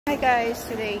Hi guys,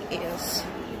 today is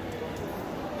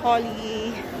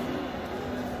Holy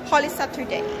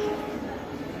Saturday,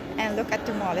 and look at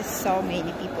the mall. There's so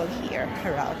many people here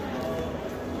around,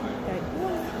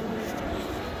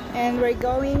 and we're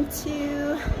going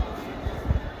to,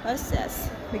 what's this?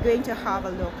 We're going to have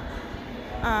a look.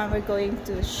 We're going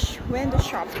to window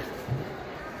shopping.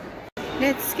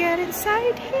 Let's get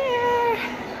inside here.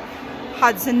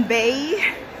 Hudson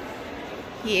Bay.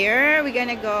 Here we're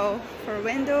gonna go for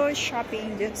window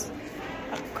shopping, just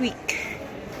quick,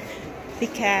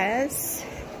 because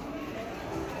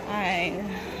I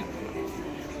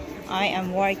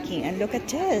am working. And look at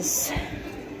this.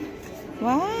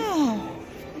 Wow,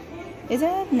 isn't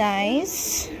that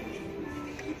nice?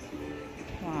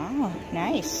 Wow,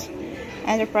 nice.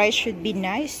 And the price should be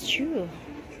nice too.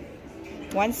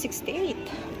 $168.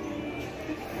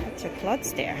 Lots of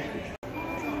clothes there.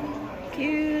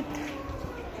 Cute.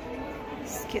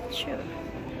 Cute shoe.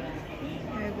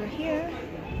 Over here.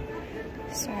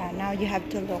 So now you have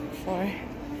to look for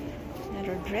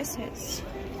little dresses.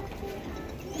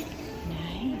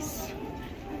 Nice.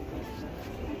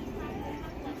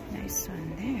 Nice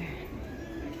one there.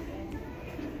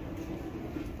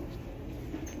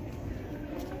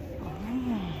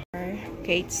 Oh,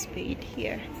 Kate Spade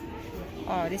here.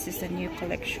 Oh, this is a new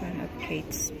collection of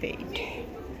Kate Spade.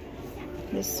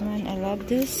 This one, I love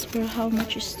this. For how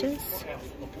much is this?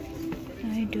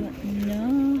 I don't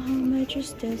know how much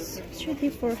is this. It should be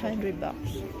 400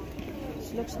 bucks.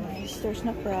 This looks nice. There's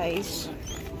no price.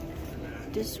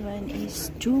 This one is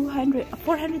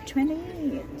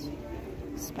 428.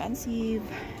 Expensive.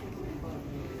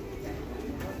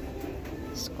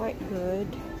 It's quite good.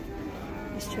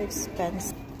 It's too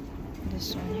expensive.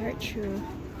 This one here too.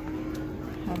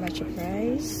 How much a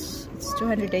price? It's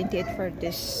 298 for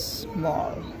this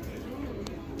mall.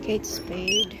 Kate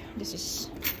Spade. This is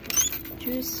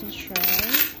just a try.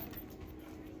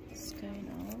 It's kind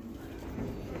of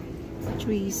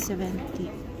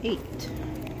 $378.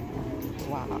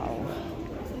 Wow,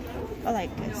 I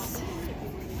like this.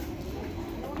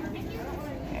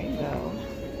 There you go.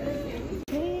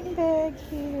 Clean bag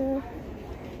here.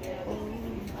 Oh,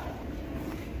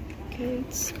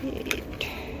 Kate Spade.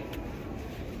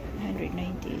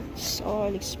 190. It's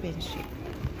all expensive.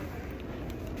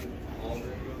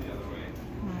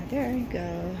 There you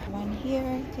go. One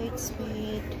here, Kate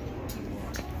Spade.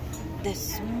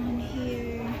 This one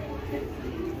here.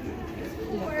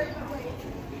 Look.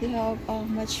 We have how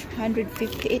much?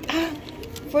 158. Ah,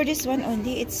 for this one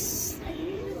only, it's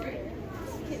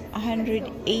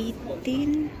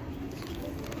 118.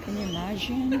 Can you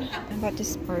imagine? About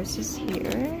this purses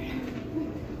here.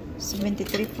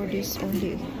 73 for this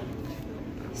only.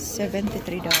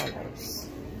 $73.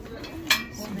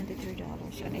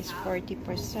 $73, and it's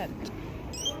 40%.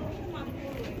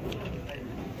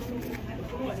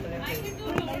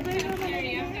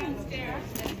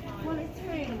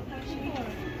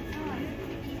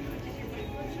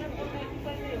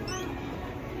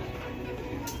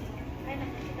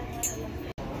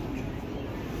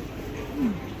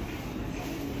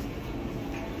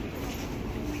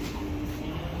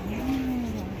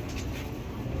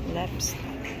 Lipstick.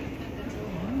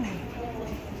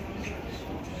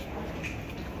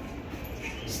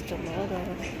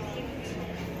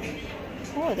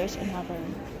 Oh, there's another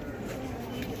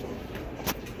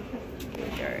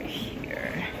there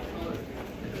here.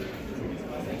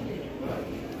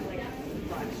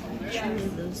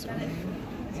 Choose this one.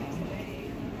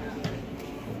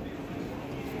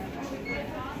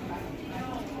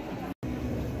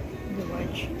 The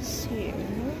watches here.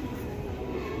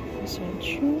 This one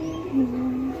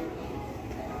too.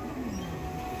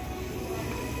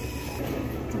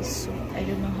 This one, I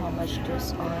don't know how much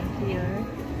this on here.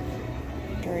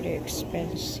 Very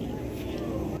expensive.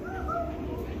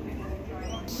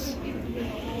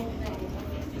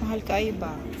 Mahal kayo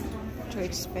ba? Too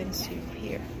expensive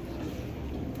here.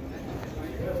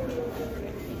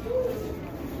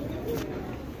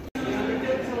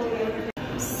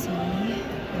 See,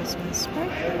 this one's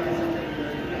perfect.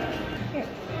 Here.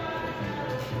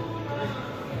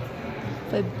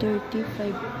 530,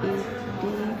 580.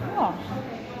 Oh,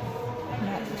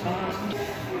 not bad.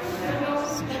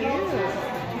 It's cute.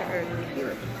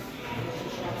 Cute.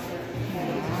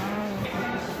 Wow.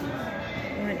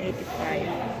 185.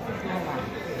 Oh, wow.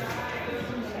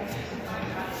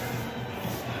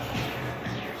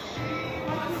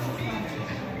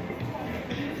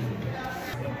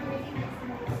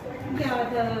 Yeah,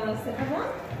 the second one?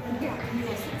 Yeah,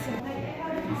 yes, it's